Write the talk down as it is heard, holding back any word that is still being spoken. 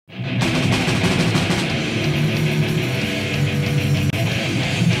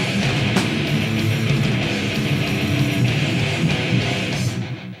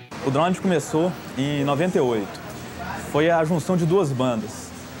O drone começou em 98. Foi a junção de duas bandas,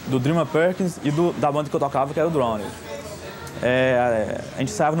 do Dreamer Perkins e da banda que eu tocava, que era o Drone. A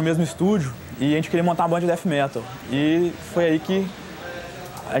gente ensaiava no mesmo estúdio e a gente queria montar uma banda de death metal. E foi aí que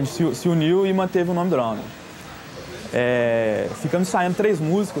a gente se uniu e manteve o nome Drone. Ficamos ensaiando 3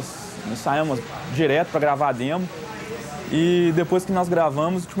 músicas, ensaiamos direto para gravar a demo. E depois que nós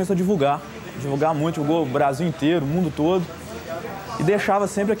gravamos, a gente começou a divulgar muito, divulgou o Brasil inteiro, o mundo todo. E deixava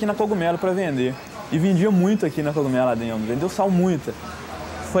sempre aqui na Cogumelo para vender. E vendia muito aqui na Cogumelo a demo, vendeu sal muita.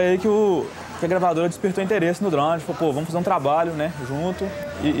 Foi aí que a gravadora despertou interesse no drone, falou, pô, vamos fazer um trabalho, né, junto.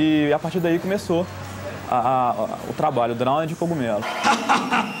 E a partir daí começou o trabalho, o drone de Cogumelo.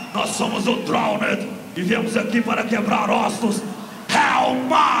 Nós somos o Drowned e viemos aqui para quebrar ossos. Hell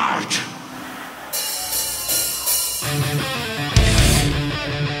March!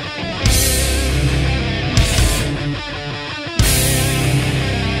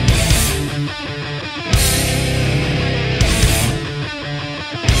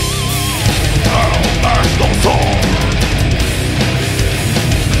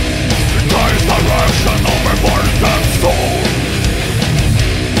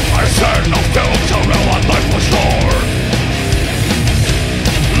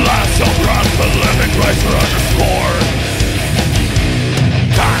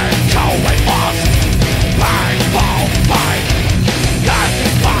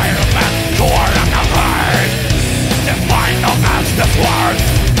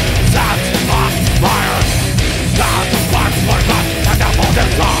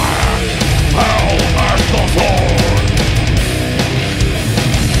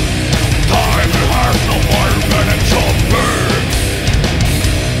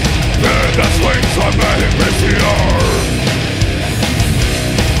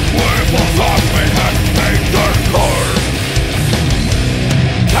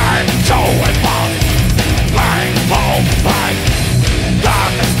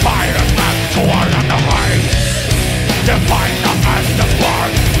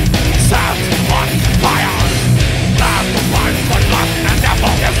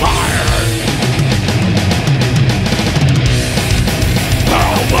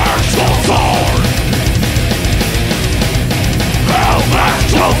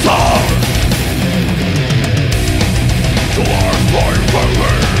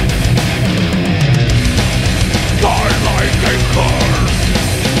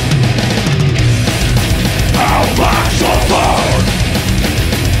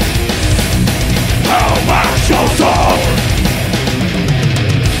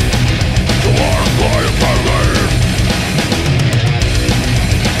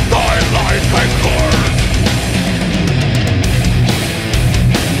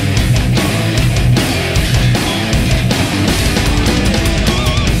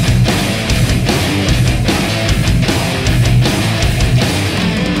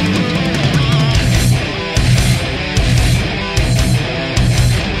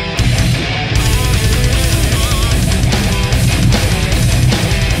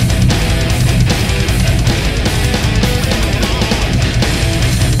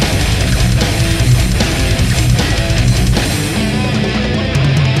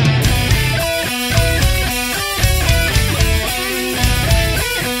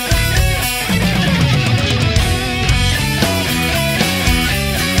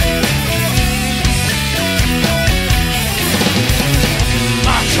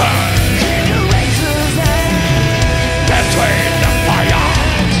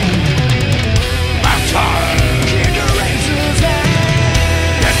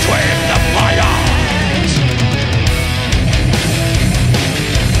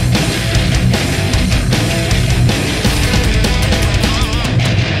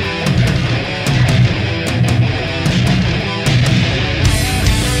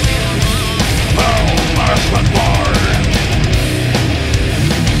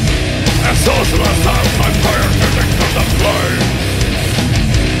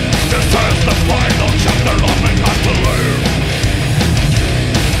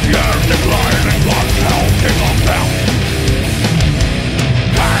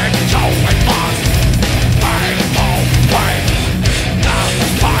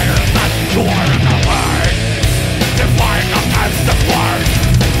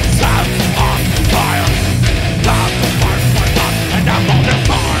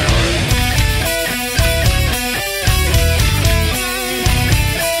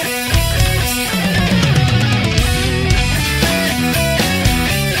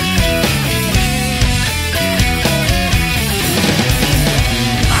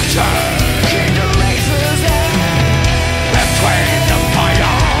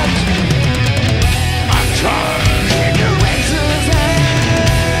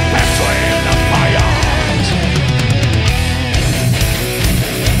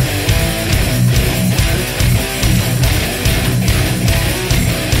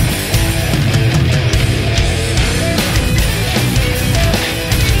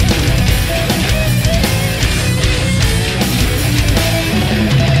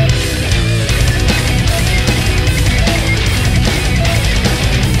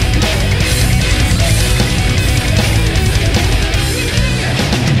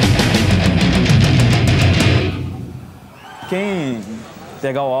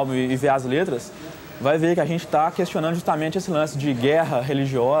 pegar o álbum e ver as letras, vai ver que a gente está questionando justamente esse lance de guerra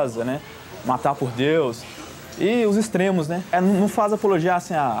religiosa, né? Matar por Deus. E os extremos, né? Não faz apologia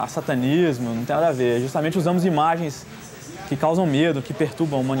assim, a satanismo, não tem nada a ver. Justamente usamos imagens que causam medo, que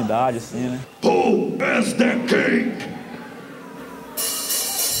perturbam a humanidade, assim, né? Who is the king?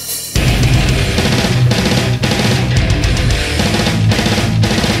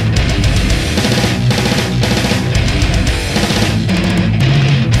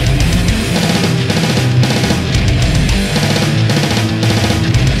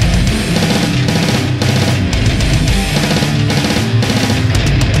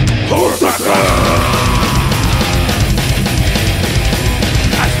 Who's the king?